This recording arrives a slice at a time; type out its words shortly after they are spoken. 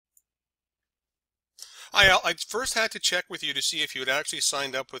I first had to check with you to see if you had actually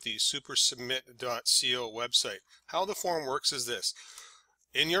signed up with the supersubmit.co website. How the form works is this.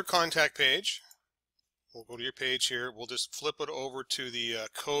 In your contact page, we'll go to your page here, we'll just flip it over to the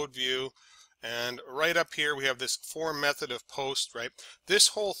code view, and right up here we have this form method of post, right? This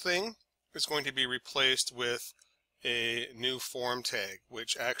whole thing is going to be replaced with a new form tag,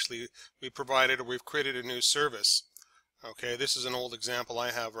 which actually we provided, or we've created a new service. Okay, this is an old example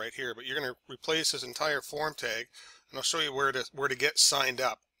I have right here, but you're going to replace this entire form tag, and I'll show you where to get signed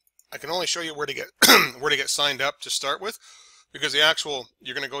up. I can only show you where to get where to get signed up to start with, because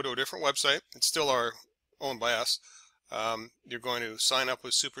you're going to go to a different website. It's still owned by us. You're going to sign up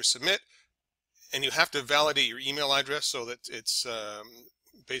with SuperSubmit, and you have to validate your email address so that it's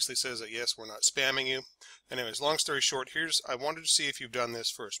basically says that yes, we're not spamming you. Anyways, long story short, I wanted to see if you've done this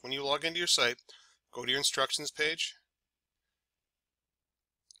first. When you log into your site, go to your instructions page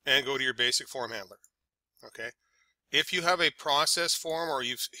and go to your basic form handler. Okay, if you have a process form, or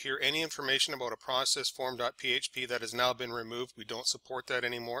you hear any information about a process form.php, that has now been removed. We don't support that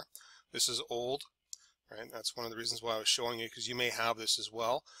anymore. This is old, right? That's one of the reasons why I was showing you, because you may have this as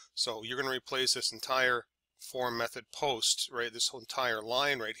well. So you're going to replace this entire form method post, right? This whole entire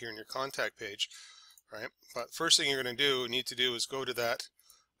line right here in your contact page, right? But first thing you're going to need to do is go to that,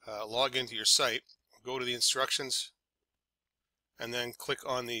 log into your site, go to the instructions, and then click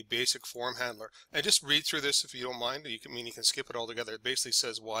on the basic form handler, and just read through this if you don't mind. You can skip it altogether. It basically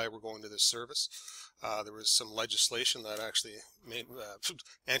says why we're going to this service. There was some legislation that actually made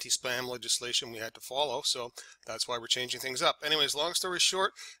anti-spam legislation we had to follow, so that's why we're changing things up. Anyways, long story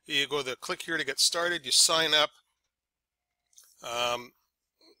short, you go to click here to get started. You sign up.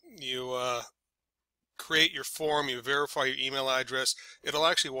 You create your form. You verify your email address. It'll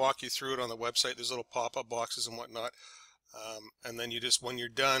actually walk you through it on the website. There's little pop-up boxes and whatnot. And then when you're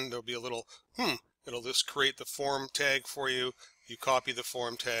done, there'll be a little, it'll just create the form tag for you. You copy the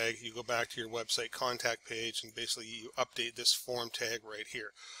form tag, you go back to your website contact page, and basically you update this form tag right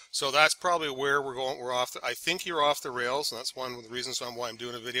here. So that's probably where we're going. I think you're off the rails, and that's one of the reasons why I'm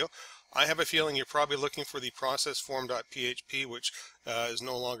doing a video. I have a feeling you're probably looking for the processform.php, which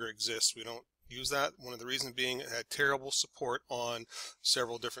no longer exists. We don't use that. One of the reasons being it had terrible support on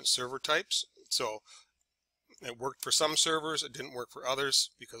several different server types. So it worked for some servers, it didn't work for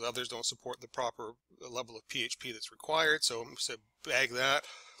others, because others don't support the proper level of PHP that's required. So we said, bag that.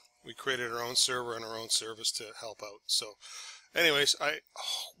 We created our own server and our own service to help out. So anyways, I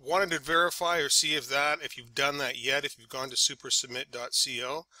wanted to verify or see if you've done that yet, if you've gone to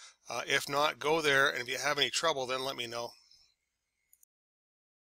supersubmit.co. If not, go there, and if you have any trouble, then let me know.